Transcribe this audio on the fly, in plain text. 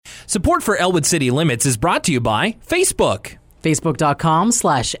Support for Elwood City Limits is brought to you by Facebook,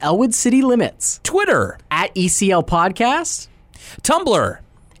 Facebook.com/Elwood City Limits, Twitter, @ECL Podcast, Tumblr,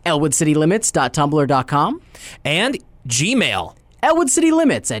 ElwoodCityLimits.tumblr.com, and Gmail.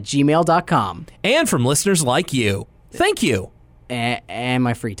 ElwoodCityLimits@gmail.com. And from listeners like you. Thank you. And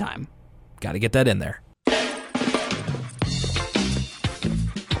my free time. Got to get that in there.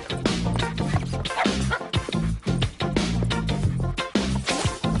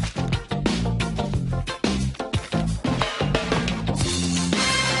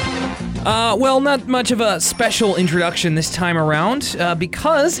 Well, not much of a special introduction this time around,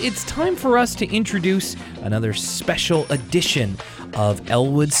 because it's time for us to introduce another special edition of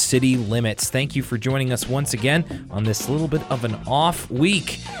Elwood City Limits. Thank you for joining us once again on this little bit of an off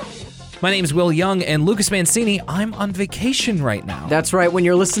week. My name's Will Young, and Lucas Mancini, I'm on vacation right now. That's right. When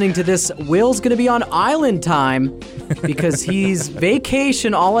you're listening to this, Will's going to be on island time because he's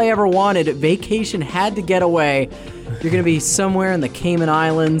vacation. All I ever wanted. Vacation had to get away. You're going to be somewhere in the Cayman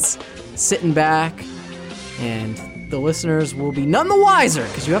Islands, sitting back, and the listeners will be none the wiser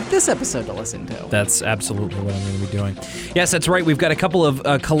because you have this episode to listen to. That's absolutely what I'm going to be doing. Yes, that's right. We've got a couple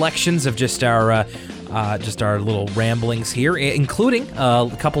of collections of just our little ramblings here, including a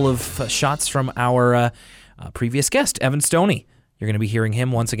couple of shots from our previous guest, Evan Stoney. You're going to be hearing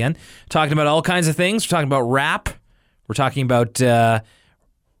him once again, talking about all kinds of things. We're talking about rap. We're talking about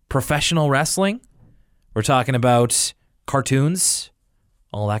professional wrestling. We're talking about cartoons.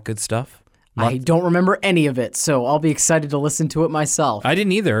 All that good stuff. I don't remember any of it, so I'll be excited to listen to it myself. I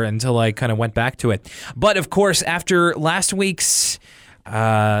didn't either until I kind of went back to it. But, of course, after last week's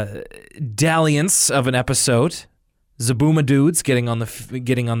dalliance of an episode, Zabooma Dudes getting on the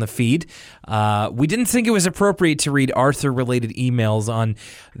feed, we didn't think it was appropriate to read Arthur-related emails on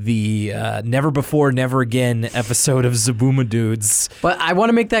the Never Before, Never Again episode of Zabooma Dudes. But I want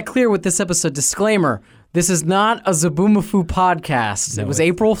to make that clear with this episode. Disclaimer. This is not a Zaboomafu podcast. No, it was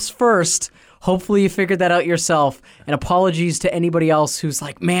April 1st. Hopefully you figured that out yourself. And apologies to anybody else who's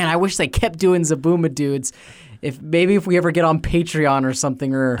like, man, I wish they kept doing Zabooma Dudes. If we ever get on Patreon or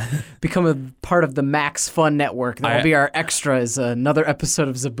something or become a part of the Max Fun Network, that'll be our extra is another episode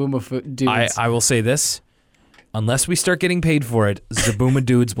of Zabooma Dudes. I will say this. Unless we start getting paid for it, Zabooma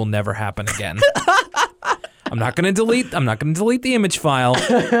Dudes will never happen again. I'm not going to delete the image file,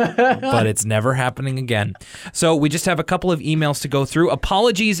 but it's never happening again. So we just have a couple of emails to go through.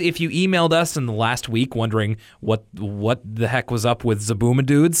 Apologies if you emailed us in the last week wondering what the heck was up with Zabooma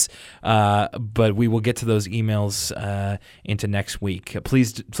Dudes, but we will get to those emails into next week.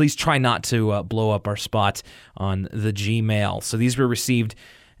 Please try not to blow up our spot on the Gmail. So these were received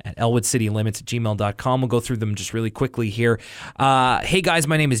at elwoodcitylimits@gmail.com. We'll go through them just really quickly here. Hey guys,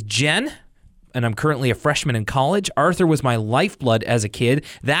 my name is Jen, and I'm currently a freshman in college. Arthur was my lifeblood as a kid.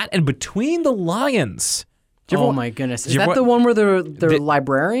 That and Between the Lions. Oh my goodness. Is that the one where they're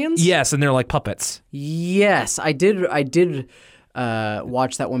librarians? Yes, and they're like puppets. Yes, I did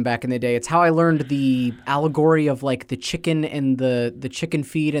watch that one back in the day. It's how I learned the allegory of like the chicken and the chicken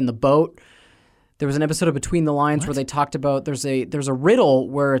feed and the boat. There was an episode of Between the Lions where they talked about there's a riddle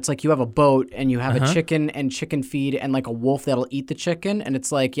where it's like you have a boat and you have a chicken and chicken feed and like a wolf that'll eat the chicken, and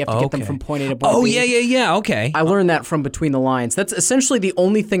it's like you have to get them from point A to point B. Yeah, okay. I learned that from Between the Lions. That's essentially the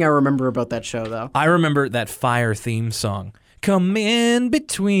only thing I remember about that show, though. I remember that Fire theme song. Come in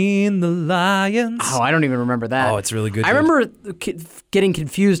between the lions. Oh, I don't even remember that. Oh, it's really good. I remember getting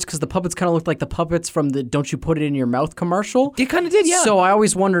confused because the puppets kind of looked like the puppets from the "Don't You Put It in Your Mouth" commercial. It kind of did, yeah. So I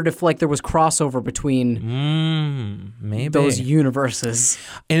always wondered if like there was crossover between maybe those universes.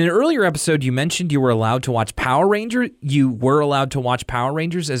 In an earlier episode, you mentioned you were allowed to watch Power Rangers. You were allowed to watch Power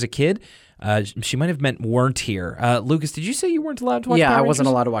Rangers as a kid. She might have meant weren't here. Lucas, did you say you weren't allowed to watch Power Rangers? Yeah, I wasn't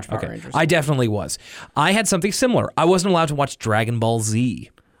allowed to watch Power Rangers. I definitely was. I had something similar. I wasn't allowed to watch Dragon Ball Z.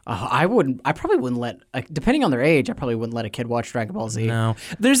 I probably wouldn't let, depending on their age, I probably wouldn't let a kid watch Dragon Ball Z. No.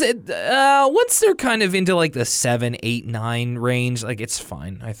 There's once they're kind of into like the 7, 8, 9 range, like it's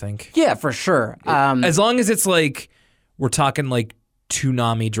fine, I think. Yeah, for sure. As long as it's like, we're talking like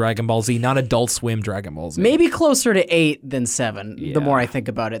Toonami Dragon Ball Z, not Adult Swim Dragon Ball Z. Maybe closer to 8 than 7, the more I think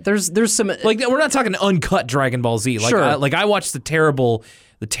about it. There's some... Like, we're not talking uncut Dragon Ball Z. Like, sure. I watched the terrible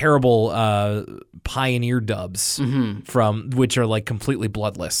Pioneer dubs from, which are like completely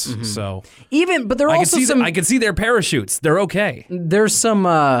bloodless. So but there are also some... I can see their parachutes. They're okay. There's some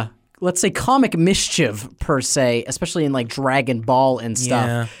let's say, comic mischief per se, especially in like Dragon Ball and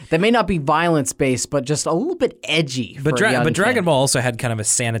stuff, that may not be violence based, but just a little bit edgy. But for a young Dragon kid. Ball also had kind of a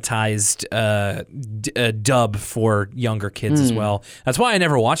sanitized dub for younger kids as well. That's why I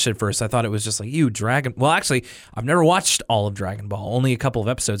never watched it at first. I thought it was just like, Dragon. Well, actually, I've never watched all of Dragon Ball, only a couple of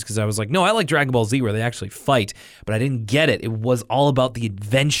episodes, because I was like, no, I like Dragon Ball Z where they actually fight, but I didn't get it. It was all about the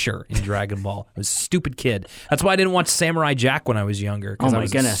adventure in Dragon Ball. I was a stupid kid. That's why I didn't watch Samurai Jack when I was younger, because I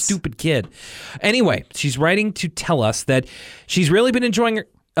was a stupid kid. Anyway, she's writing to tell us that she's really been enjoying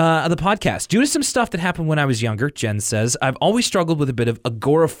the podcast. Due to some stuff that happened when I was younger, Jen says, I've always struggled with a bit of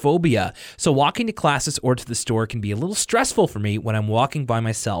agoraphobia, so walking to classes or to the store can be a little stressful for me when I'm walking by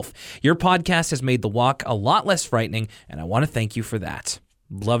myself. Your podcast has made the walk a lot less frightening, and I want to thank you for that.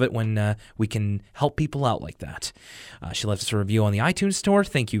 Love it when we can help people out like that. She left us a review on the iTunes store.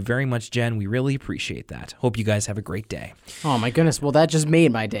 Thank you very much, Jen. We really appreciate that. Hope you guys have a great day. Oh, my goodness. Well, that just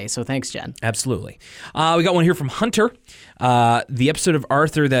made my day, so thanks, Jen. Absolutely. We got one here from Hunter. The episode of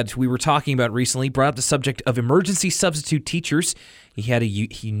Arthur that we were talking about recently brought up the subject of emergency substitute teachers. He had a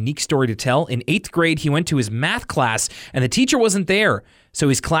unique story to tell. In 8th grade, he went to his math class, and the teacher wasn't there. So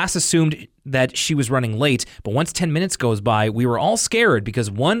his class assumed that she was running late, but once 10 minutes goes by, we were all scared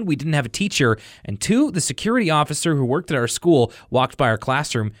because 1, we didn't have a teacher, and 2, the security officer who worked at our school walked by our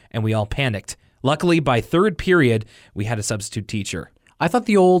classroom, and we all panicked. Luckily, by 3rd period, we had a substitute teacher. I thought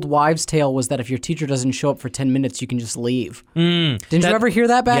the old wives' tale was that if your teacher doesn't show up for 10 minutes, you can just leave. Didn't you ever hear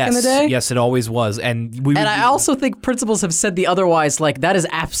that back in the day? Yes, it always was. And I also think principals have said the otherwise, like, that is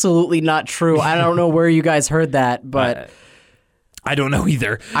absolutely not true. I don't know where you guys heard that, but... I don't know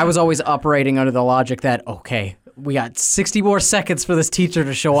either. I was always operating under the logic that, okay, we got 60 more seconds for this teacher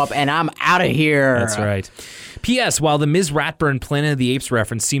to show up, and I'm out of here. That's right. P.S. While the Ms. Ratburn Planet of the Apes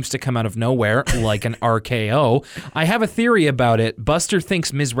reference seems to come out of nowhere, like an RKO, I have a theory about it. Buster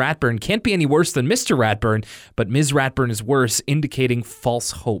thinks Ms. Ratburn can't be any worse than Mr. Ratburn, but Ms. Ratburn is worse, indicating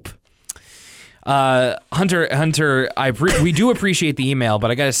false hope. Hunter, we do appreciate the email,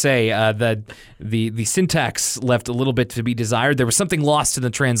 but I gotta say that the syntax left a little bit to be desired. There was something lost in the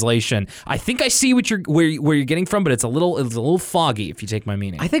translation. I think I see where you're getting from, but it's a little foggy, if you take my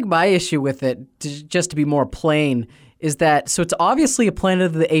meaning. I think my issue with it, just to be more plain, is that so it's obviously a Planet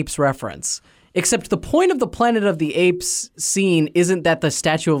of the Apes reference. Except the point of the Planet of the Apes scene isn't that the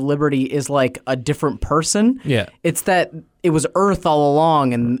Statue of Liberty is like a different person. Yeah, it's that it was Earth all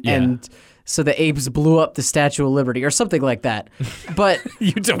along, and so the apes blew up the Statue of Liberty or something like that. But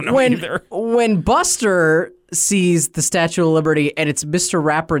you don't know either. When Buster sees the Statue of Liberty and it's Mr.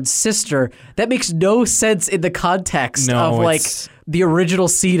 Ratburn's sister, that makes no sense in the context of like the original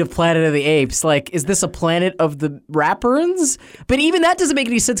seed of Planet of the Apes. Like, is this a planet of the Ratburns? But even that doesn't make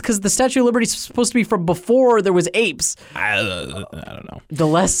any sense because the Statue of Liberty is supposed to be from before there was apes. I don't know. The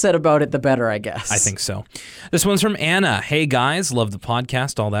less said about it, the better, I guess. I think so. This one's from Anna. Hey guys, love the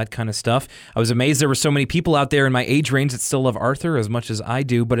podcast, all that kind of stuff. I was amazed there were so many people out there in my age range that still love Arthur as much as I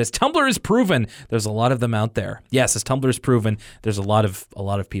do, but as Tumblr has proven, there's a lot of them out there. Yes, as Tumblr has proven, there's a lot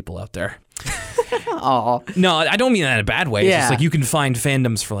of people out there. Oh. No, I don't mean that in a bad way. It's Yeah. just like you can find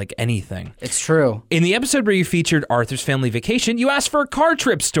fandoms for like anything. It's true. In the episode where you featured Arthur's family vacation, you asked for a car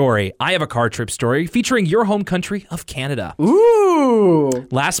trip story. I have a car trip story featuring your home country of Canada. Ooh.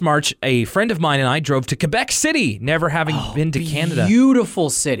 Last March, a friend of mine and I drove to Quebec City, never having been to Canada. Beautiful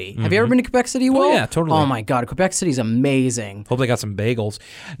city. Have you ever been to Quebec City, Will? Oh, yeah, totally. Oh, my God. Quebec City's amazing. Hope they got some bagels.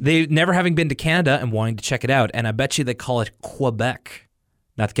 They never having been to Canada and wanting to check it out, and I bet you they call it Quebec,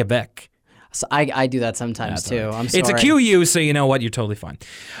 not Quebec. So I do that sometimes, too. I'm sorry. It's a QU, so you know what? You're totally fine.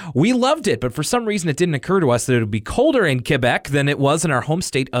 We loved it, but for some reason it didn't occur to us that it would be colder in Quebec than it was in our home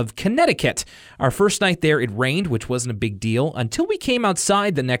state of Connecticut. Our first night there, it rained, which wasn't a big deal, until we came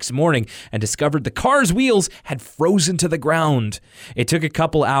outside the next morning and discovered the car's wheels had frozen to the ground. It took a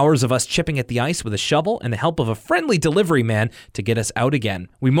couple hours of us chipping at the ice with a shovel and the help of a friendly delivery man to get us out again.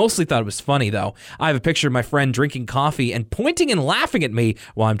 We mostly thought it was funny, though. I have a picture of my friend drinking coffee and pointing and laughing at me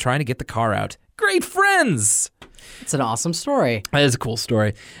while I'm trying to get the car out. Great friends! It's an awesome story. That is a cool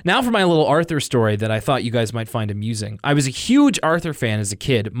story. Now for my little Arthur story that I thought you guys might find amusing. I was a huge Arthur fan as a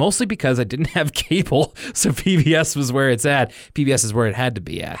kid, mostly because I didn't have cable, so PBS was where it's at. PBS is where it had to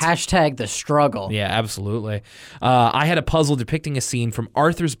be at. Hashtag the struggle. Yeah, absolutely. I had a puzzle depicting a scene from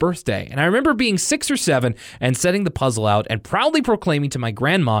Arthur's birthday, and I remember being 6 or 7 and setting the puzzle out and proudly proclaiming to my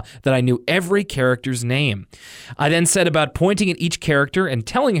grandma that I knew every character's name. I then set about pointing at each character and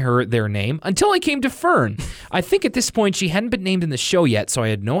telling her their name until I came to Fern. I think at this point she hadn't been named in the show yet, so I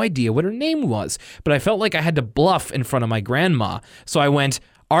had no idea what her name was, but I felt like I had to bluff in front of my grandma. So I went,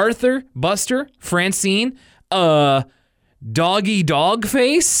 Arthur, Buster, Francine, Doggy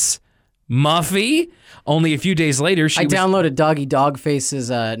Dogface. Muffy. Only a few days later, I downloaded Doggy Dogface's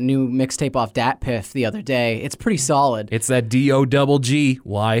new mixtape off DatPiff the other day. It's pretty solid. It's that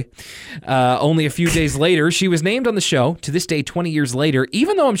D-O-double-G-Y. Only a few days later, she was named on the show. To this day, 20 years later,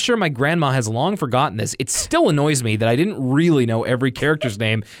 even though I'm sure my grandma has long forgotten this, it still annoys me that I didn't really know every character's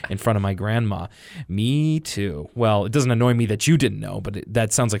name in front of my grandma. Me too. Well, it doesn't annoy me that you didn't know, but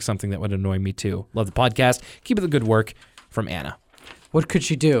that sounds like something that would annoy me too. Love the podcast. Keep up the good work. From Anna. What could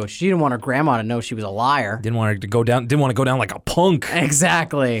she do? She didn't want her grandma to know she was a liar. Didn't want to go down like a punk.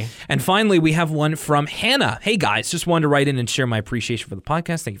 Exactly. And finally, we have one from Hannah. Hey guys, just wanted to write in and share my appreciation for the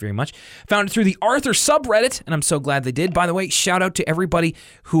podcast. Thank you very much. Found it through the Arthur subreddit, and I'm so glad they did. By the way, shout out to everybody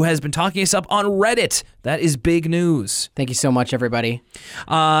who has been talking us up on Reddit. That is big news. Thank you so much, everybody.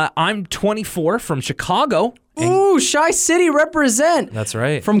 I'm 24 from Chicago. Ooh, Shy City represent. That's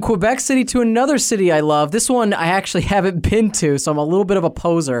right. From Quebec City to another city I love. This one I actually haven't been to, so I'm a little bit of a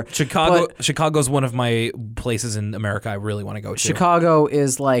poser. Chicago's one of my places in America I really want to go to. Chicago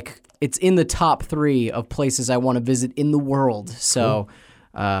is like, it's in the top 3 of places I want to visit in the world. So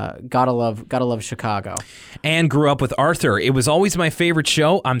gotta love Chicago. And grew up with Arthur. It was always my favorite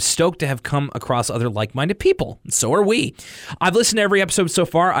show. I'm stoked to have come across other like-minded people. So are we. I've listened to every episode so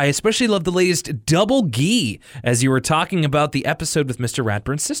far. I especially love the latest Double Gee, as you were talking about the episode with Mr.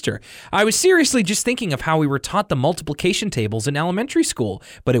 Ratburn's sister. I was seriously just thinking of how we were taught the multiplication tables in elementary school,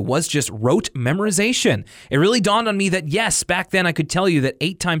 but it was just rote memorization. It really dawned on me that yes, back then I could tell you that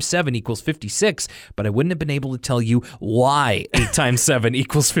 8 times 7 equals 56, but I wouldn't have been able to tell you why 8 times 7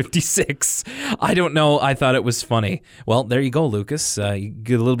 equals 56. I don't know. I thought it was funny. Well, there you go, Lucas. You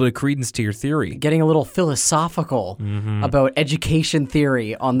get a little bit of credence to your theory. Getting a little philosophical about education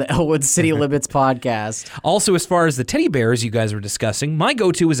theory on the Elwood City Limits podcast. Also, as far as the teddy bears you guys were discussing, my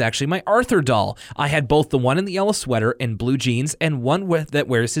go-to was actually my Arthur doll. I had both the one in the yellow sweater and blue jeans and one that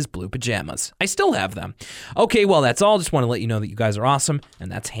wears his blue pajamas. I still have them. Okay, well, that's all. Just want to let you know that you guys are awesome,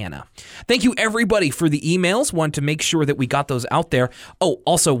 and that's Hannah. Thank you, everybody, for the emails. Want to make sure that we got those out there. Oh,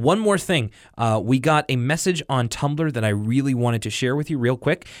 also, one more thing. We got a message on Tumblr that I really wanted to share with you real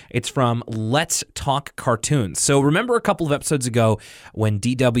quick. It's from Let's Talk Cartoons. So remember a couple of episodes ago when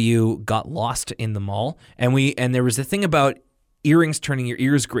DW got lost in the mall, and there was a thing about earrings turning your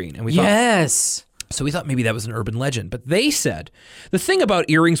ears green, and we thought, yes. So we thought maybe that was an urban legend, but they said the thing about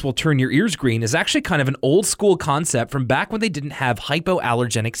earrings will turn your ears green is actually kind of an old school concept from back when they didn't have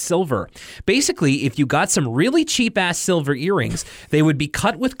hypoallergenic silver. Basically, if you got some really cheap ass silver earrings, they would be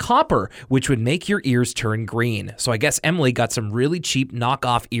cut with copper, which would make your ears turn green. So I guess Emily got some really cheap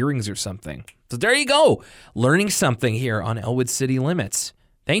knockoff earrings or something. So there you go, learning something here on Elwood City Limits.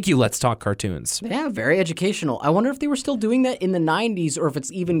 Thank you, Let's Talk Cartoons. Yeah, very educational. I wonder if they were still doing that in the 90s or if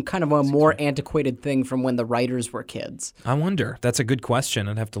it's even kind of a more antiquated thing from when the writers were kids. I wonder. That's a good question.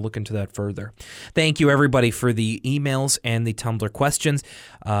 I'd have to look into that further. Thank you, everybody, for the emails and the Tumblr questions.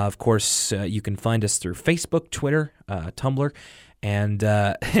 Of course, you can find us through Facebook, Twitter, Tumblr, and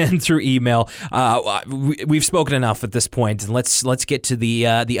through email. We've spoken enough at this point, and let's get to the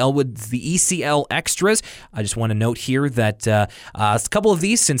Elwood, the ECL extras. I just want to note here that a couple of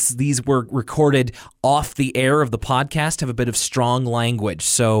these, since these were recorded off the air of the podcast, have a bit of strong language.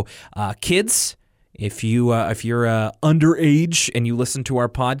 So, kids, if you're underage and you listen to our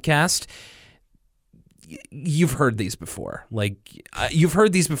podcast, you've heard these before. You've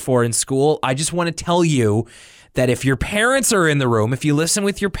heard these before in school. I just want to tell you that if your parents are in the room, if you listen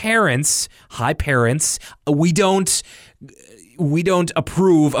with your parents, hi parents, we don't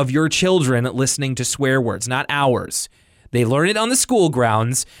approve of your children listening to swear words, not ours. They learn it on the school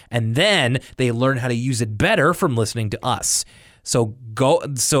grounds, and then they learn how to use it better from listening to us. So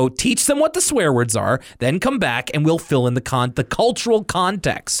teach them what the swear words are, then come back and we'll fill in the cultural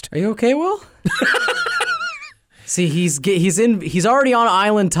context. Are you okay, Will? See, he's already on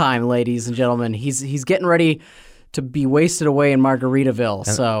island time, ladies and gentlemen. He's getting ready to be wasted away in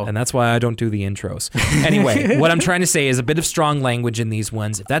Margaritaville. And that's why I don't do the intros. Anyway, what I'm trying to say is a bit of strong language in these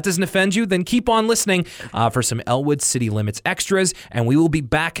ones. If that doesn't offend you, then keep on listening for some Elwood City Limits extras, and we will be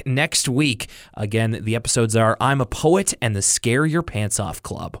back next week. Again, the episodes are I'm a Poet and the Scare Your Pants Off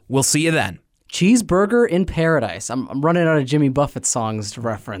Club. We'll see you then. Cheeseburger in Paradise. I'm running out of Jimmy Buffett songs to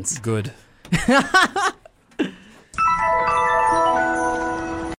reference. Good.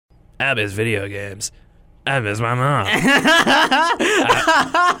 I miss video games. I miss my mom.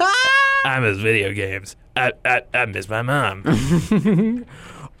 I miss video games. I miss my mom.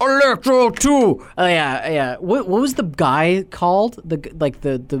 Electro 2. Oh yeah. What was the guy called?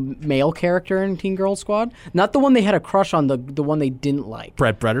 The male character in Teen Girl Squad? Not the one they had a crush on. The one they didn't like.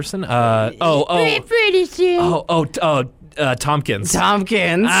 Brett Brederson. Tompkins.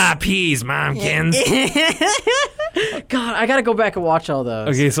 Tompkins. Peas, Momkins. God, I gotta go back and watch all those.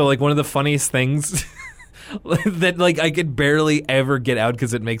 Okay, so like one of the funniest things that like I could barely ever get out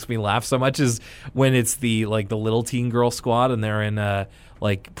because it makes me laugh so much is when it's the little Teen Girl Squad and they're in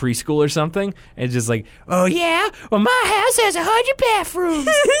like preschool or something, and it's just like, oh yeah, well my house has 100 bathrooms.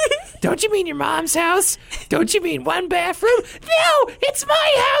 Don't you mean your mom's house? Don't you mean one bathroom? No, it's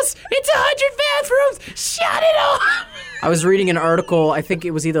my house. It's 100 bathrooms. Shut it off. I was reading an article. I think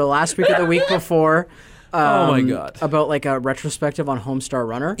it was either last week or the week before. Oh my God! About like a retrospective on Homestar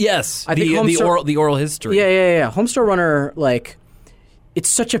Runner. Yes, I think the oral history. Yeah. Homestar Runner, like, it's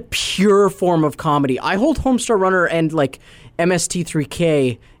such a pure form of comedy. I hold Homestar Runner and like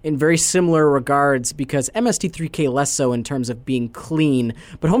MST3K in very similar regards because MST3K less so in terms of being clean,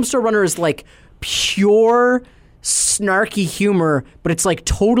 but Homestar Runner is like pure snarky humor, but it's like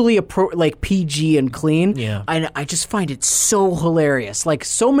totally like PG and clean. Yeah. And I just find it so hilarious. Like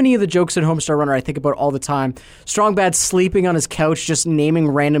so many of the jokes in Homestar Runner I think about all the time. Strong Bad sleeping on his couch just naming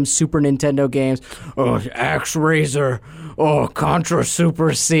random Super Nintendo games. Oh, Axe Razor. Oh, Contra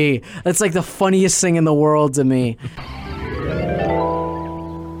Super C. That's like the funniest thing in the world to me.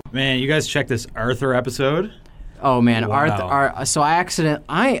 Man, you guys check this Arthur episode? Oh man, Wow. So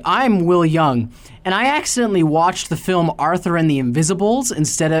I'm Will Young, and I accidentally watched the film Arthur and the Invisibles and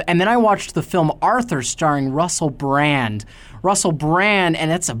then I watched the film Arthur starring Russell Brand, and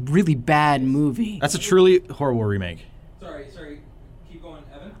that's a really bad movie. That's a truly horrible remake. Sorry, keep going,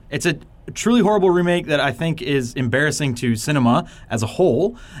 Evan. It's a truly horrible remake that I think is embarrassing to cinema as a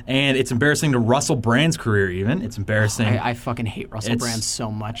whole, and it's embarrassing to Russell Brand's career even. It's embarrassing. I fucking hate Russell Brand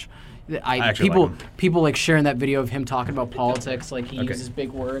so much. I actually like him. People like sharing that video of him talking about politics, like he uses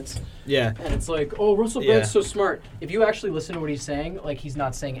big words. Yeah. And it's like, oh, Russell Brand's so smart. If you actually listen to what he's saying, like he's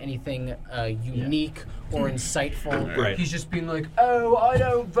not saying anything unique or insightful. Right. He's just being like, oh, I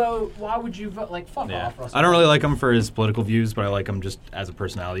don't vote. Why would you vote? Like, fuck off, Russell. I don't really like him for his political views, but I like him just as a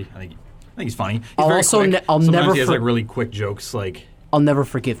personality. I think he's funny. He's I'll very also quick. I'll Sometimes never he has like really quick jokes. Like, I'll never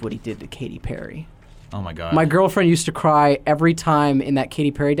forgive what he did to Katy Perry. oh my God. My girlfriend used to cry every time in that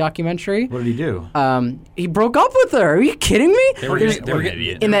Katy Perry documentary. What did he do? He broke up with her. Are you kidding me? They were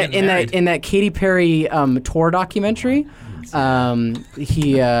getting in that Katy Perry tour documentary. There's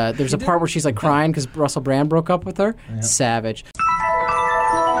a part where she's like crying because Russell Brand broke up with her. Yep. Savage.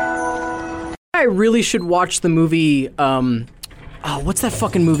 I really should watch the movie. What's that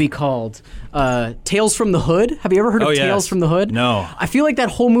fucking movie called? Tales from the Hood. Have you ever heard of Tales from the Hood? No. I feel like that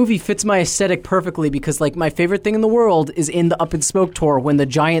whole movie fits my aesthetic perfectly because like my favorite thing in the world is in the Up in Smoke tour when the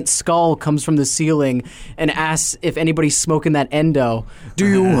giant skull comes from the ceiling and asks if anybody's smoking that endo. Do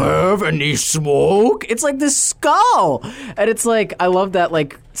you have any smoke? It's like this skull. And it's like, I love that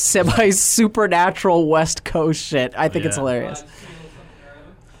like semi-supernatural West Coast shit. I think it's hilarious.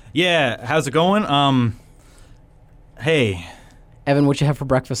 Yeah, how's it going? Hey. Evan, what'd you have for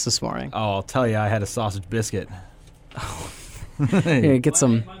breakfast this morning? Oh, I'll tell you, I had a sausage biscuit. Here, get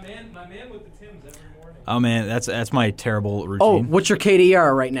some. My man with the Tims every morning. Oh man, that's my terrible routine. Oh, what's your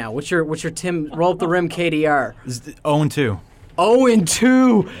KDR right now? What's your Tim roll up the rim KDR? 0-2.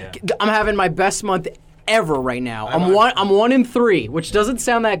 0-2. Yeah. I'm having my best month ever right now. I'm 1-3, which doesn't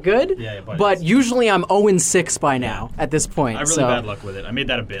sound that good. Yeah, but usually I'm 0-6 by now at this point. I have really bad luck with it. I made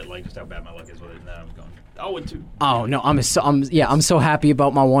that a bit, like just how bad my luck is with it. And then I'm going 0-2. Oh no, I'm so happy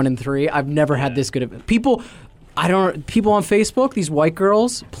about my 1-3. I've never had this good of people. People on Facebook, these white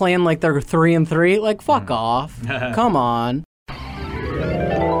girls playing like they're 3-3. Like fuck off. Come on.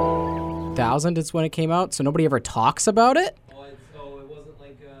 2000 is when it came out, so nobody ever talks about it. It wasn't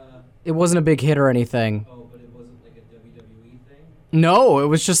like. It wasn't a big hit or anything. Oh, but it wasn't like a WWE thing. No, it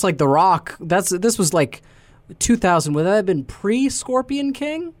was just like The Rock. This was like 2000. Would that have been pre-Scorpion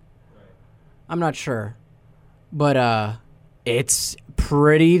King? Right. I'm not sure, but it's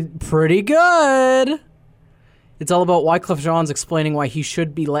pretty good. It's all about Wyclef Jean's explaining why he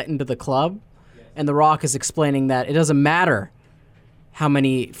should be let into the club, and The Rock is explaining that it doesn't matter how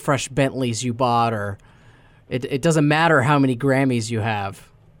many fresh Bentleys you bought, or it doesn't matter how many Grammys you have.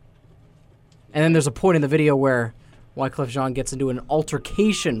 And then there's a point in the video where Wyclef Jean gets into an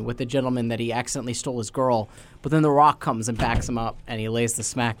altercation with the gentleman that he accidentally stole his girl, but then The Rock comes and backs him up, and he lays the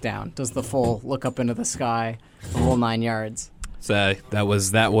smack down, does the full look up into the sky, the whole 9 yards. So that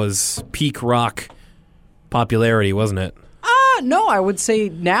was peak Rock popularity, wasn't it? No, I would say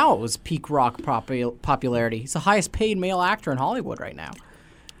now it was peak Rock popularity. He's the highest paid male actor in Hollywood right now.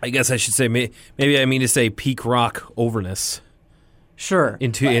 I guess I should say maybe I mean to say peak rock overness Sure.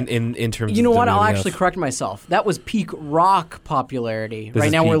 in terms. You know of what? I'll WWE. actually correct myself. That was peak rock popularity. This Right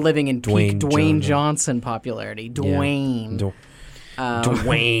is now we're peak living in peak Dwayne Dwayne Johnson popularity. Dwayne.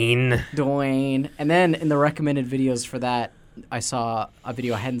 Dwayne. Dwayne. And then in the recommended videos for that, I saw a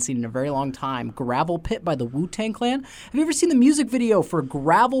video I hadn't seen in a very long time. Gravel Pit by the Wu-Tang Clan. Have you ever seen the music video for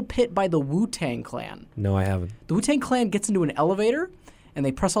Gravel Pit by the Wu-Tang Clan? No, I haven't. The Wu-Tang Clan gets into an elevator and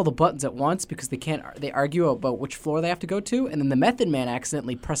they press all the buttons at once because they argue about which floor they have to go to, and then the Method Man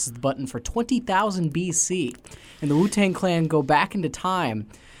accidentally presses the button for 20,000 BC. And the Wu-Tang Clan go back into time,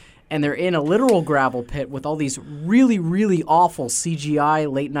 and they're in a literal gravel pit with all these really, really awful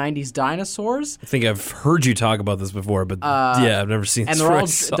CGI late 90s dinosaurs. I think I've heard you talk about this before, but yeah, I've never seen And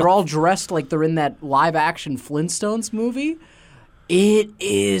this. they're all dressed like they're in that live-action Flintstones movie. It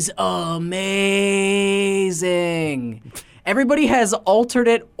is amazing. Everybody has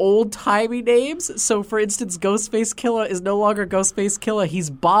alternate old-timey names. So, for instance, Ghostface Killah is no longer Ghostface Killah.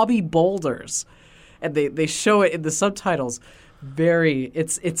 He's Bobby Boulders. And they show it in the subtitles.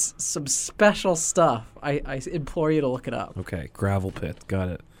 It's some special stuff. I implore you to look it up. Okay, gravel pit. Got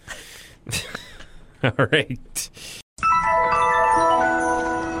it. All right.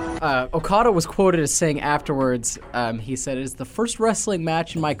 Okada was quoted as saying afterwards, he said, "It is the first wrestling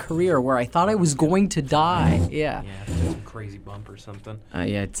match in my career where I thought I was going to die." Yeah. Some crazy bump or something.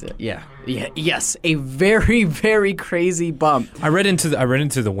 Yes, a very, very crazy bump. I read into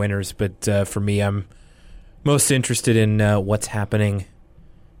the winners, but for me, I'm most interested in what's happening.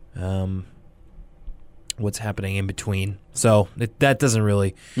 What's happening in between. So that doesn't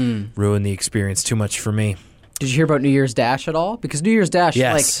really ruin the experience too much for me. Did you hear about New Year's Dash at all? Because New Year's Dash,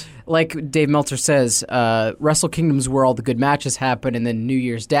 Yes. like Dave Meltzer says, Wrestle Kingdom's where all the good matches happen, and then New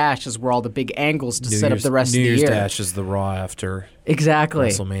Year's Dash is where all the big angles to set up the rest of the year. New Year's Dash is the Raw after Exactly.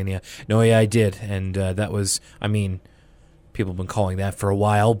 WrestleMania. No, yeah, I did, and that was. I mean, people have been calling that for a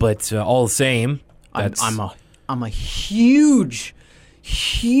while, but all the same, I'm a huge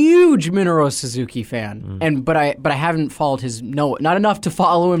Minoru Suzuki fan, but I haven't followed his Noah, not enough to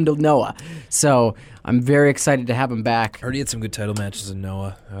follow him to Noah. So I'm very excited to have him back. I already had some good title matches in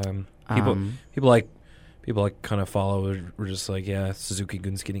Noah. People like kind of follow. We're just like, yeah,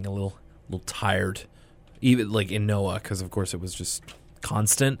 Suzuki-gun's getting a little tired, even like in Noah, because of course it was just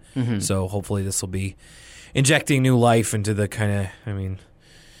constant. So hopefully this will be injecting new life into the kind of. I mean,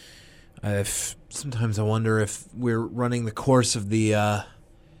 sometimes I wonder if we're running the course of the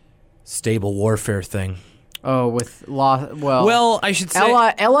stable warfare thing. Oh, with Well, I should say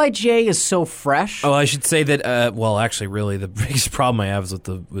LIJ is so fresh. Oh, I should say that. Well, actually, really, the biggest problem I have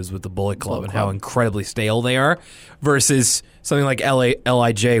is with the Bullet Club and how incredibly stale they are, versus something like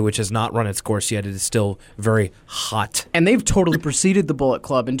LIJ, which has not run its course yet. It is still very hot. And they've totally preceded the Bullet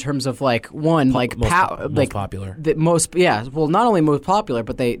Club in terms of most popular. Well, not only most popular,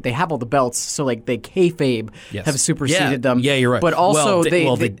 but they have all the belts. So like they kayfabe have superseded them. Yeah, you're right. But also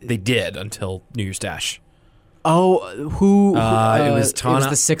they did until New Year's Dash. Oh, who? It was It was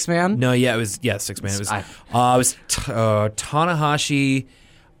the 6-man. No, yeah, it was 6-man. It was Tanahashi,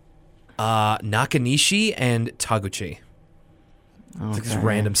 Nakanishi, and Taguchi. It's like this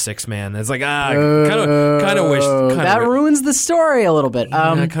random 6-man. It's like kind of wish that ruins the story a little bit.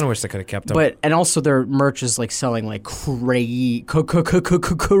 I kind of wish they could have kept them. And also their merch is like selling like crazy.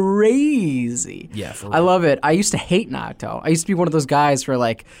 Yeah, for real. I love it. I used to hate Naito. I used to be one of those guys where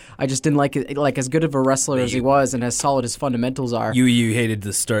like I just didn't like it. Like as good of a wrestler as he was, and as solid as fundamentals are. You hated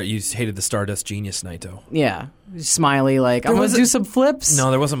the Stardust Genius Naito. Yeah. Smiley, like I'm gonna do some flips.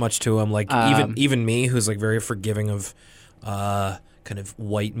 No, there wasn't much to him. Like even me, who's like very forgiving of kind of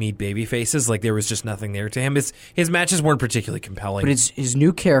white meat baby faces, like there was just nothing there to him. His matches weren't particularly compelling. But his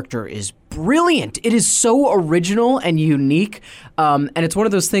new character is brilliant. It is so original and unique, and it's one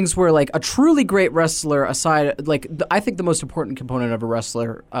of those things where like a truly great wrestler, aside, like I think the most important component of a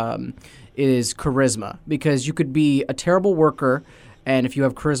wrestler is charisma, because you could be a terrible worker, and if you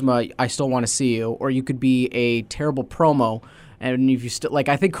have charisma, I still want to see you, or you could be a terrible promo. And if you still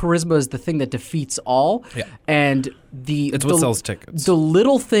I think charisma is the thing that defeats all. Yeah. And it's what sells tickets. The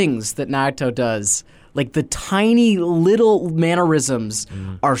little things that Naito does, like the tiny little mannerisms,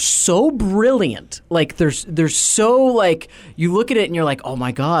 are so brilliant. Like they're so like you look at it and you're like, oh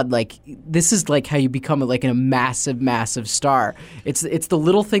my god, like this is like how you become like a massive, massive star. It's the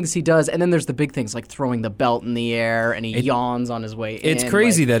little things he does, and then there's the big things like throwing the belt in the air and he yawns on his way in. It's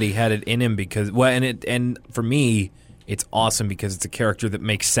crazy that he had it in him because and for me. It's awesome because it's a character that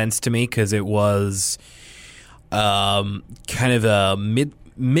makes sense to me because it was kind of a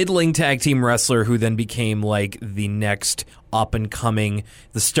middling tag team wrestler who then became like the next up and coming,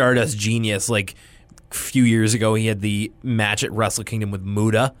 the Stardust genius. Like a few years ago, he had the match at Wrestle Kingdom with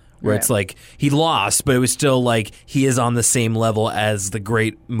Muta, where it's like he lost, but it was still like he is on the same level as the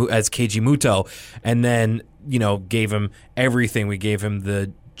great as Keiji Muto, and then gave him everything. We gave him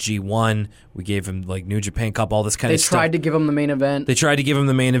the G1, we gave him like New Japan Cup, all this kind of stuff. They tried to give him the main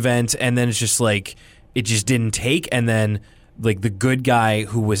event. And then it's just like it just didn't take, and then like the good guy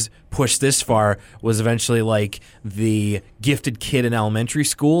who was pushed this far was eventually like the gifted kid in elementary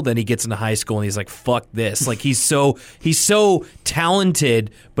school. Then he gets into high school and he's like, fuck this. Like he's so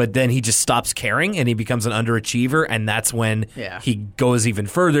talented, but then he just stops caring and he becomes an underachiever, and that's when he goes even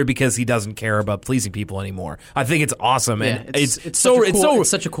further because he doesn't care about pleasing people anymore. I think it's awesome, and it's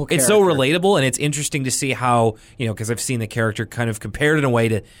such a cool character. It's so relatable, and it's interesting to see how, because I've seen the character kind of compared in a way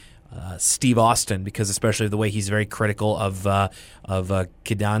to Steve Austin, because especially the way he's very critical of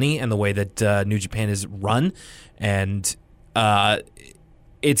Kidani and the way that New Japan is run, and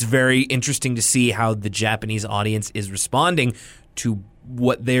it's very interesting to see how the Japanese audience is responding to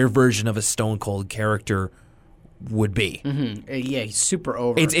what their version of a Stone Cold character would be. Mm-hmm. Yeah, he's super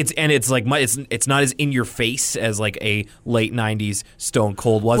over. It's not as in your face as like a late '90s Stone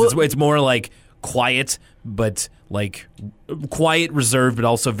Cold was. It's more like quiet, but like quiet, reserved, but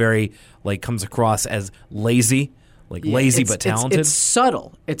also very like comes across as lazy. Lazy but talented. It's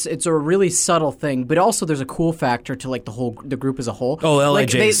subtle. It's a really subtle thing, but also there's a cool factor to like the group as a whole. Oh,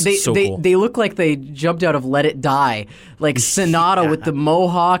 LIJ is so cool. They look like they jumped out of Let It Die, like Sonata with the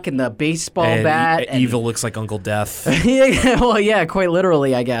mohawk and the baseball bat. Evil looks like Uncle Death. yeah, quite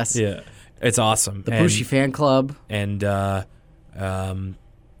literally, I guess. Yeah, it's awesome. The Bushi fan club and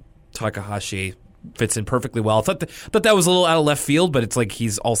Takahashi fits in perfectly well. I thought that was a little out of left field, but it's like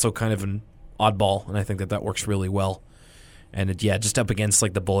he's also kind of an oddball, and I think that works really well. And just up against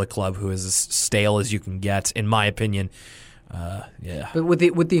like the Bullet Club, who is as stale as you can get, in my opinion. But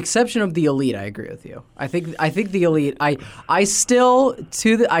with the exception of the Elite, I agree with you. I think the Elite. I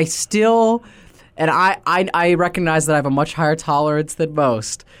recognize that I have a much higher tolerance than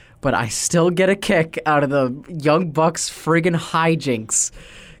most, but I still get a kick out of the Young Bucks friggin' hijinks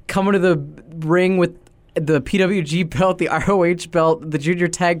coming to the ring with the PWG belt, the ROH belt, the junior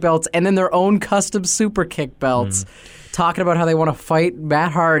tag belts, and then their own custom super kick belts, talking about how they want to fight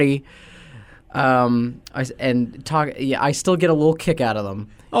Matt Hardy. I still get a little kick out of them.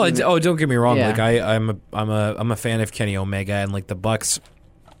 Don't get me wrong. Yeah. Like I'm a fan of Kenny Omega, and like the Bucks,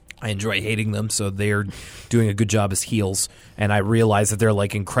 I enjoy hating them. So they are doing a good job as heels, and I realize that they're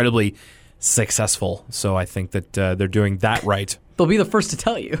like incredibly successful. So I think that they're doing that right. They'll be the first to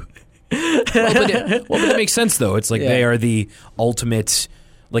tell you. But it makes sense though. It's like they are the ultimate.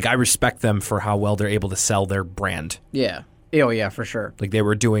 Like I respect them for how well they're able to sell their brand. Yeah. Oh yeah, for sure. Like they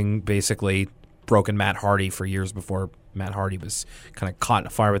were doing basically broken Matt Hardy for years before Matt Hardy was kind of caught in a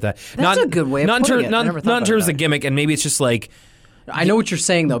fire with that. That's a good way of putting it. Not in terms of gimmick, and maybe it's just like. I know what you're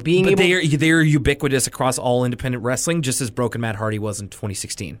saying though. They are ubiquitous across all independent wrestling, just as broken Matt Hardy was in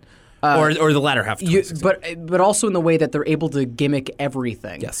 2016. Or the latter half of 2016. But also in the way that they're able to gimmick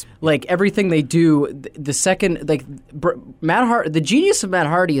everything. Yes. Like everything they do, the second like Matt Hardy, the genius of Matt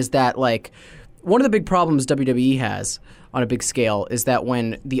Hardy is that like one of the big problems WWE has on a big scale is that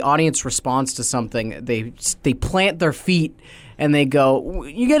when the audience responds to something, they plant their feet and they go,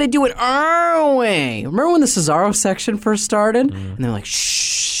 "You got to do it our way." Remember when the Cesaro section first started? And they're like,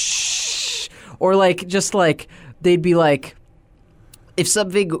 "Shh," or like just like they'd be like. If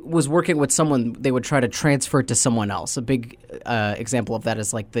something was working with someone, they would try to transfer it to someone else. A big example of that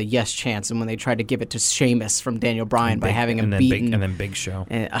is like the Yes Chance, and when they tried to give it to Sheamus from Daniel Bryan by having him beaten. And then Big Show.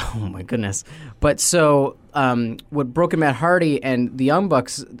 And, oh, my goodness. But so what Broken Matt Hardy and the Young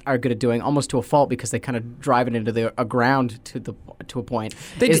Bucks are good at doing, almost to a fault because they kind of drive it into the ground to a point,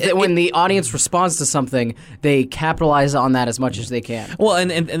 is that when the audience responds to something, they capitalize on that as much as they can. Well, and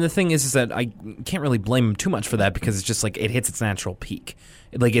the thing is that I can't really blame them too much for that because it's just like it hits its natural peak.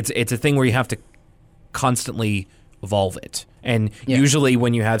 Like it's a thing where you have to constantly evolve it. And usually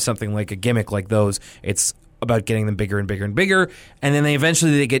when you have something like a gimmick like those, it's about getting them bigger and bigger and bigger, and then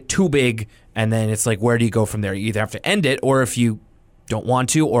they get too big, and then it's like, where do you go from there? You either have to end it, or if you don't want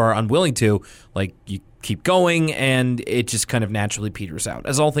to or are unwilling to, like you keep going, and it just kind of naturally peters out,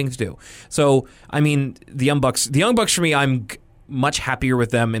 as all things do. So, I mean, the Young Bucks for me, I'm much happier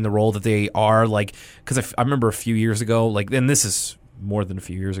with them in the role that they are, like, because I remember a few years ago, like, and this is more than a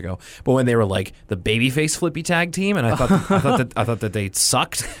few years ago, but when they were like the babyface flippy tag team, and I thought that they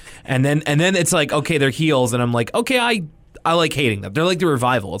sucked, and then it's like, okay, they're heels, and I'm like, okay, I like hating them. They're like the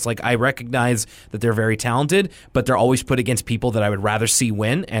Revival. It's like I recognize that they're very talented, but they're always put against people that I would rather see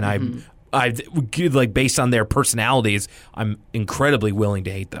win, and I like based on their personalities, I'm incredibly willing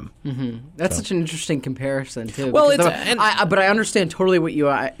to hate them. That's such an interesting comparison too. Well, because it's but I understand totally what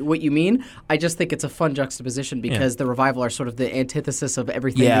you mean. I just think it's a fun juxtaposition because the Revival are sort of the antithesis of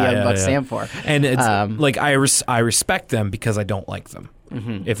everything the Young Bucks stand for. And it's like I respect them because I don't like them,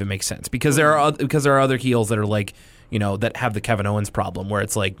 if it makes sense. Because there are other heels that are like, you know, that have the Kevin Owens problem, where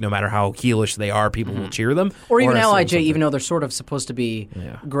it's like no matter how heelish they are, people will cheer them. Or even LIJ, even though they're sort of supposed to be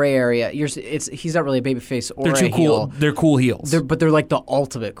gray area. He's not really a babyface or they're a heel. They're cool heels. But they're like the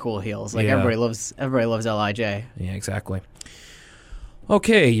ultimate cool heels. Like everybody loves LIJ. Yeah, exactly.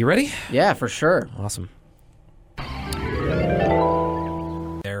 Okay, you ready? Yeah, for sure. Awesome.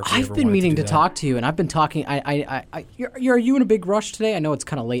 I've been meaning to talk to you, and I've been talking. Are you in a big rush today? I know it's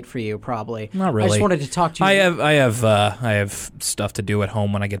kind of late for you, probably. Not really. I just wanted to talk to you. I have stuff to do at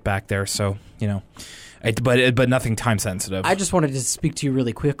home when I get back there, so you know, but nothing time sensitive. I just wanted to speak to you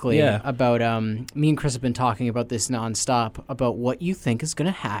really quickly about. Me and Chris have been talking about this nonstop about what you think is going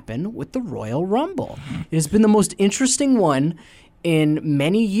to happen with the Royal Rumble. It has been the most interesting one in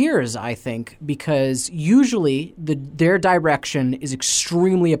many years, I think, because usually their direction is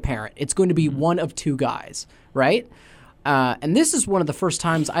extremely apparent. It's going to be one of two guys, right? And this is one of the first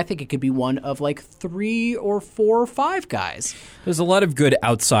times I think it could be one of like 3 or 4 or 5 guys. There's a lot of good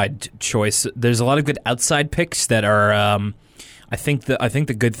outside choice. There's a lot of good outside picks that are. I think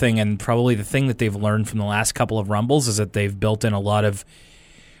the good thing, and probably the thing that they've learned from the last couple of Rumbles, is that they've built in a lot of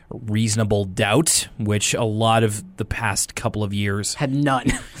reasonable doubt, which a lot of the past couple of years had none.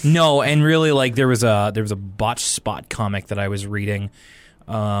 No, and really, like there was a Botch Spot comic that I was reading,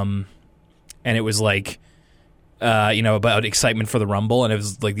 and it was like, about excitement for the Rumble, and it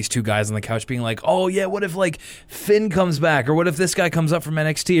was like these two guys on the couch being like, "Oh yeah, what if like Finn comes back, or what if this guy comes up from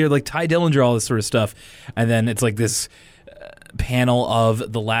NXT, or like Ty Dillinger, all this sort of stuff," and then it's like this panel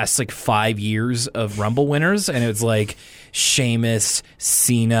of the last like 5 years of Rumble winners, and it was like Sheamus,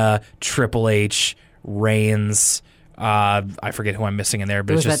 Cena, Triple H, Reigns. I forget who I'm missing in there, but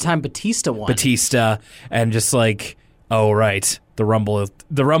there was it's just that time Batista won. Batista, and just like, oh right, the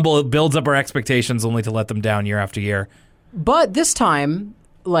Rumble builds up our expectations only to let them down year after year. But this time,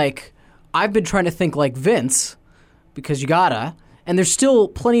 like, I've been trying to think like Vince, because you gotta, and there's still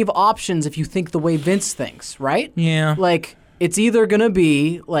plenty of options if you think the way Vince thinks, right? Yeah. Like, it's either gonna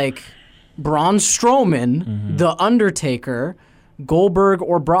be like Braun Strowman, The Undertaker, Goldberg,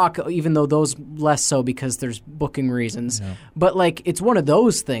 or Brock, even though those less so because there's booking reasons. Yeah. But like, it's one of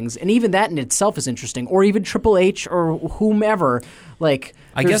those things, and even that in itself is interesting. Or even Triple H or whomever. Like,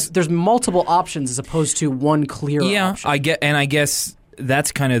 I guess there's multiple options as opposed to one clear option. I guess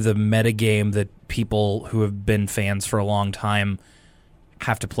that's kind of the metagame that people who have been fans for a long time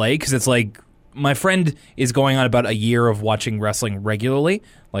have to play, because it's like, my friend is going on about a year of watching wrestling regularly.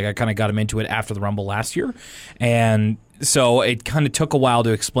 Like, I kind of got him into it after the Rumble last year. And so it kind of took a while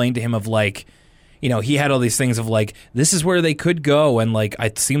to explain to him of like, you know, he had all these things of like, this is where they could go, and like,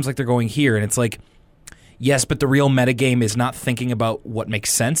 it seems like they're going here. And it's like, yes, but the real metagame is not thinking about what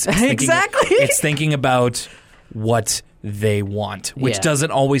makes sense. It's thinking about what they want, which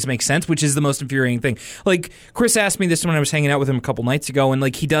doesn't always make sense, which is the most infuriating thing. Like, Chris asked me this when I was hanging out with him a couple nights ago, and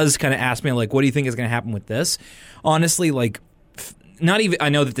like, he does kind of ask me like, what do you think is going to happen with this? Honestly, like, not even, I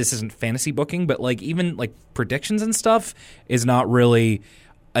know that this isn't fantasy booking, but like, even like predictions and stuff is not really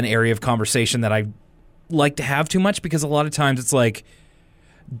an area of conversation that I like to have too much, because a lot of times it's like,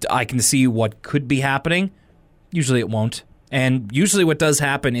 I can see what could be happening. Usually it won't. And usually what does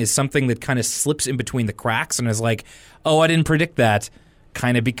happen is something that kind of slips in between the cracks and is like, oh, I didn't predict that,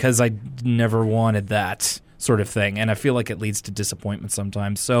 kind of because I never wanted that sort of thing. And I feel like it leads to disappointment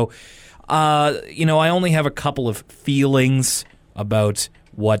sometimes. So, I only have a couple of feelings about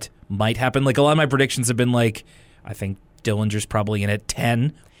what might happen. Like, a lot of my predictions have been like, I think Dillinger's probably in at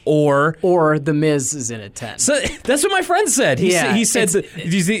 10. Or The Miz is in at 10. So that's what my friend said. He said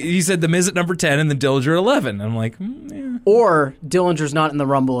The Miz at number 10 and then Dillinger at 11. I'm like, yeah. Or Dillinger's not in the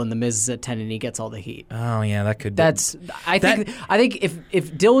Rumble and The Miz is at 10 and he gets all the heat. Oh yeah, that could. I think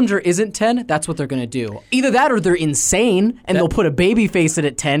if Dillinger isn't 10, that's what they're going to do. Either that or they're insane and they'll put a baby face in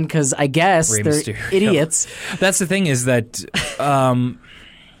at 10 because I guess they're idiots. That's the thing, is that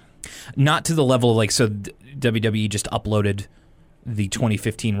not to the level of like, so WWE just uploaded the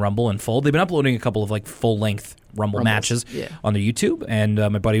 2015 Rumble in full. They've been uploading a couple of like full-length Rumble matches on their YouTube, and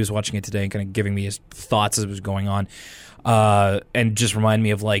my buddy was watching it today and kind of giving me his thoughts as it was going on, and just reminded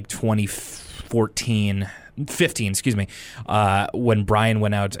me of like 15, when Bryan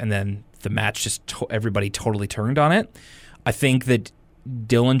went out and then the match just everybody totally turned on it. I think that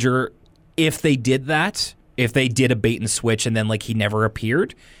Dillinger, if they did that, if they did a bait and switch and then like he never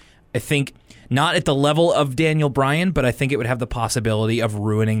appeared, I think not at the level of Daniel Bryan, but I think it would have the possibility of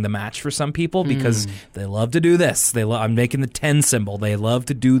ruining the match for some people because they love to do this. I'm making the 10 symbol. They love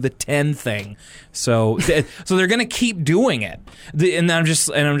to do the 10 thing. So they're going to keep doing it. And I'm just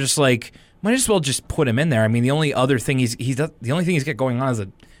like, might as well just put him in there. I mean, the only other thing he's got going on is a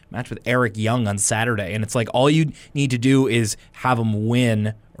match with Eric Young on Saturday, and it's like all you need to do is have him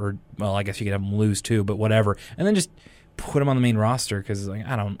win, or well, I guess you could have him lose too, but whatever, and then just put him on the main roster because like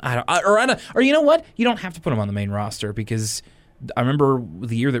or you know what? You don't have to put him on the main roster because I remember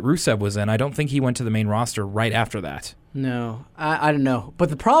the year that Rusev was in. I don't think he went to the main roster right after that. No, I don't know. But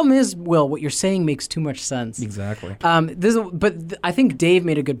the problem is, Will, what you're saying makes too much sense. Exactly. I think Dave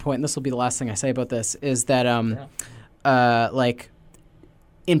made a good point, and this will be the last thing I say about this, is that like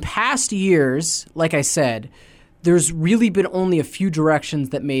in past years, like I said, there's really been only a few directions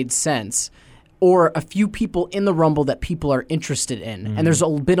that made sense, or a few people in the Rumble that people are interested in. Mm-hmm. And there's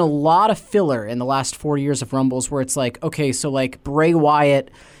been a lot of filler in the last 4 years of Rumbles where it's like, okay, so like Bray Wyatt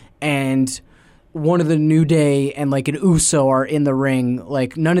and one of the New Day and like an Uso are in the ring.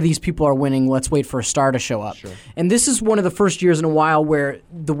 Like none of these people are winning. Let's wait for a star to show up. Sure. And this is one of the first years in a while where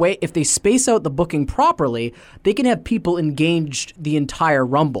if they space out the booking properly, they can have people engaged the entire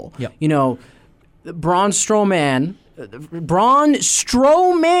Rumble. Yep. You know, Braun Strowman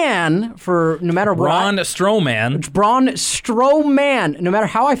for no matter what. Braun Strowman, no matter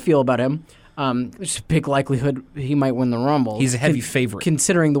how I feel about him, there's a big likelihood he might win the Rumble. He's a heavy favorite.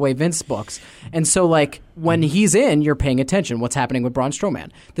 Considering the way Vince books. And so, like, when he's in, you're paying attention what's happening with Braun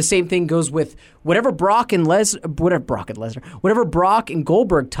Strowman. The same thing goes with whatever Brock and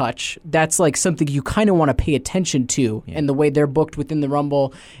Goldberg touch, that's, like, something you kind of want to pay attention to and the way they're booked within the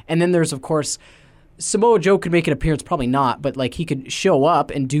Rumble. And then there's, of course, Samoa Joe could make an appearance, probably not, but, like, he could show up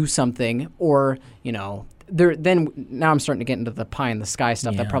and do something or, you know... Now I'm starting to get into the pie in the sky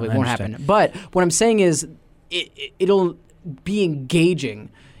stuff that probably won't happen. But what I'm saying is it'll be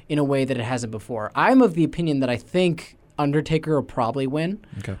engaging in a way that it hasn't before. I'm of the opinion that I think Undertaker will probably win.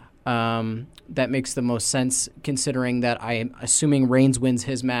 Okay. That makes the most sense considering that I'm assuming Reigns wins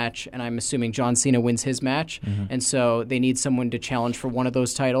his match and I'm assuming John Cena wins his match. Mm-hmm. And so they need someone to challenge for one of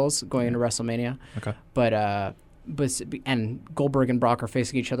those titles going into WrestleMania. Okay. But Goldberg and Brock are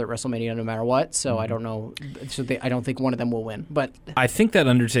facing each other at WrestleMania no matter what, so I don't know. So I don't think one of them will win. But I think that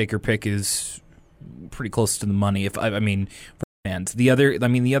Undertaker pick is pretty close to the money. And the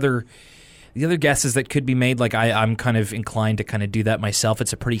other guesses that could be made, like I'm kind of inclined to kind of do that myself.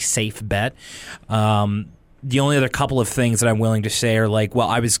 It's a pretty safe bet. The only other couple of things that I'm willing to say are like, well,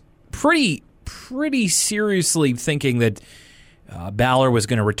 I was pretty seriously thinking that. Balor was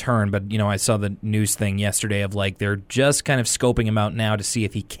going to return, but I saw the news thing yesterday of like they're just kind of scoping him out now to see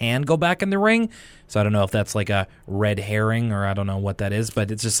if he can go back in the ring. So I don't know if that's like a red herring or I don't know what that is,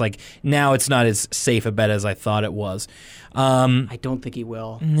 but it's just like now it's not as safe a bet as I thought it was. I don't think he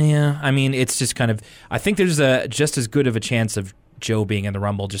will. Yeah, I mean it's just kind of I think there's just as good of a chance of Joe being in the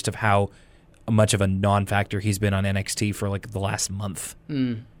Rumble just of how much of a non-factor he's been on NXT for like the last month.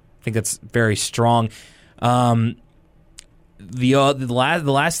 I think that's very strong. The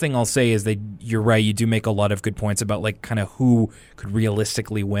last thing I'll say is that you're right. You do make a lot of good points about like kind of who could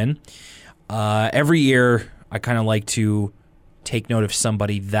realistically win. Every year, I kind of like to take note of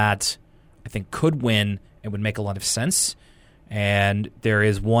somebody that I think could win and would make a lot of sense. And there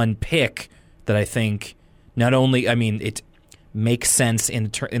is one pick that I think not only, I mean, it makes sense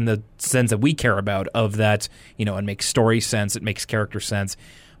in the sense that we care about of that, it makes story sense, it makes character sense,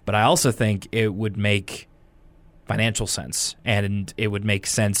 but I also think it would make financial sense, and it would make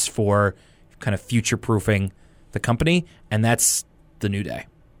sense for kind of future-proofing the company, and that's the New Day.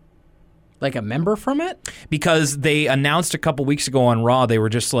 Like a member from it? Because they announced a couple weeks ago on Raw, they were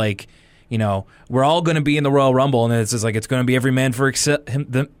just like, we're all going to be in the Royal Rumble, and it's just like it's going to be every man for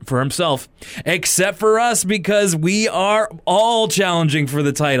himself, except for us because we are all challenging for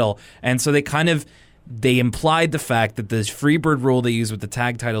the title. And so they implied the fact that this Freebird rule they use with the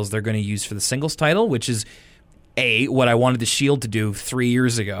tag titles they're going to use for the singles title, which is what I wanted the Shield to do 3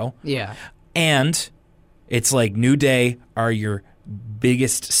 years ago. Yeah. And it's like New Day are your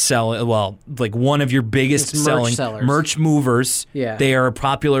biggest selling, well, like one of your biggest selling merch movers. Yeah. They are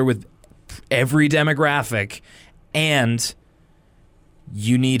popular with every demographic. And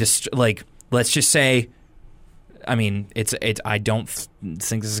you need let's just say, I mean, I don't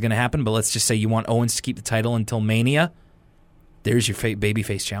think this is going to happen, but let's just say you want Owens to keep the title until Mania. There's your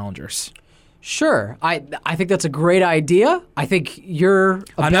babyface challengers. Sure, I think that's a great idea. I think you're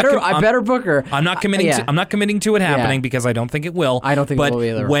a better booker. I'm not committing. Yeah. I'm not committing to it happening Yeah. because I don't think it will. I don't think it but will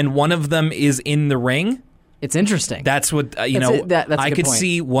either. when one of them is in the ring, It's interesting. that's what That's a I good could point.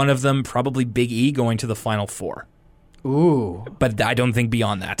 see one of them, probably Big E, going to the Final Four. Ooh, But I don't think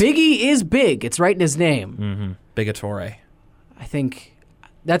beyond that. Big E is big. It's right in his name. Bigatore. I think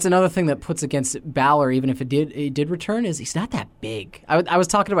that's another thing that puts against Balor, even if it did return, is he's not that big. I was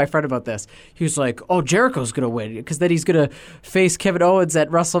talking to my friend about this. He was like, "Oh, Jericho's gonna win because then he's gonna face Kevin Owens at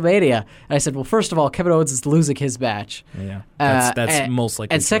WrestleMania." And I said, "Well, first of all, Kevin Owens is losing his match. Yeah, that's and, most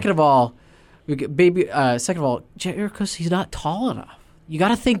likely. And true. second of all, Jericho's he's not tall enough. You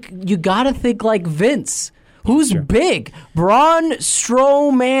gotta think like Vince." Who's big? Braun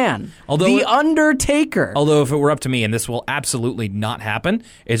Strowman. The Undertaker. Although if it were up to me, and this will absolutely not happen,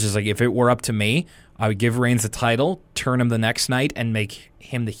 it's just like if it were up to me, I would give Reigns the title, turn him the next night, and make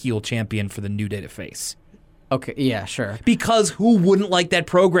him the heel champion for the New Day to face. Okay, yeah, sure. Because who wouldn't like that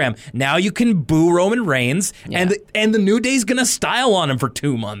program? Now you can boo Roman Reigns, Yeah. and the New Day's gonna style on him for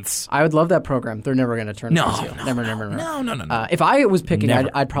 2 months. I would love that program. They're never going to turn No, face heel. Never. No. If I was picking, Never.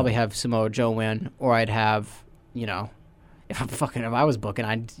 I'd probably have Samoa Joe win, or I'd have, if I was booking,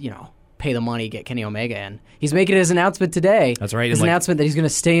 I'd, pay the money, get Kenny Omega in. He's making his announcement today. That's right. His in like- announcement that he's going to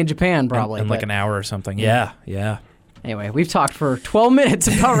stay in Japan, probably. in like but- an hour or something. Yeah. Anyway, we've talked for 12 minutes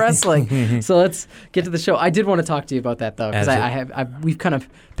about wrestling, so let's get to the show. I did want to talk to you about that, though, because we've kind of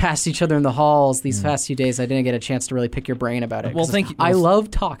passed each other in the halls these past few days. I didn't get a chance to really pick your brain about it. Well, 'cause thank you. I love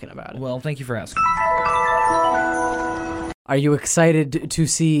talking about it. Well, thank you for asking. Are you excited to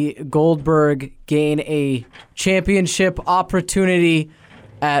see Goldberg gain a championship opportunity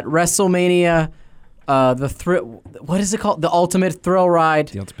at WrestleMania? What is it called? The Ultimate Thrill Ride.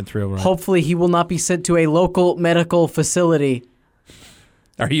 The Ultimate Thrill Ride. Hopefully, he will not be sent to a local medical facility.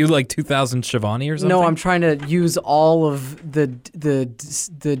 Are you like 2000 Shivani or something? No, I'm trying to use all of the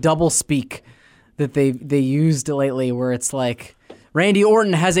double speak that they used lately, where it's like Randy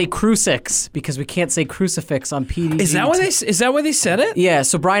Orton has a crucifix because we can't say crucifix on PDG. Is that why they said it? Yeah,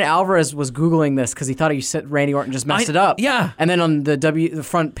 so Brian Alvarez was Googling this because he thought Randy Orton just messed it up. Yeah. And then on the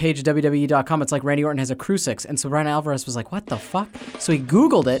front page of WWE.com, it's like Randy Orton has a crucifix. And so Brian Alvarez was like, what the fuck? So he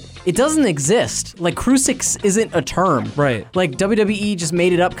Googled it. It doesn't exist. Like, crucifix isn't a term. Right. Like, WWE just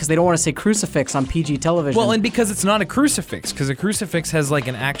made it up because they don't want to say crucifix on PG television. Well, and because it's not a crucifix, because a crucifix has like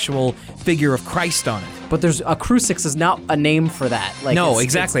an actual figure of Christ on it. But a crucifix is not a name for that. Like, No, it's-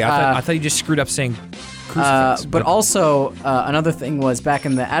 exactly. it's, I thought you just screwed up saying crucifix. but also, another thing was back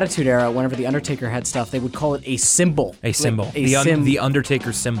in the Attitude Era, whenever The Undertaker had stuff, they would call it a symbol. a symbol. Like, The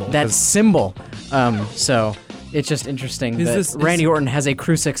Undertaker symbol. that 'cause- symbol. So it's just interesting that Randy Orton has a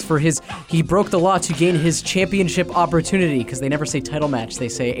crucifix for he broke the law to gain his championship opportunity, because they never say title match, they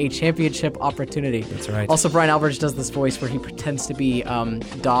say a championship opportunity. That's right. Also, Brian Alvarez does this voice where he pretends to be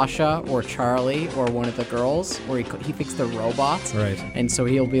Dasha or Charlie or one of the girls, where he thinks they're robots. Right. And so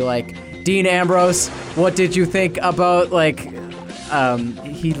he'll be like, Dean Ambrose, what did you think about,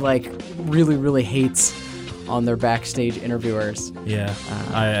 he really, really hates on their backstage interviewers. yeah.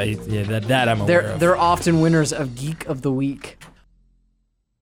 That I'm aware of. They're often winners of Geek of the Week.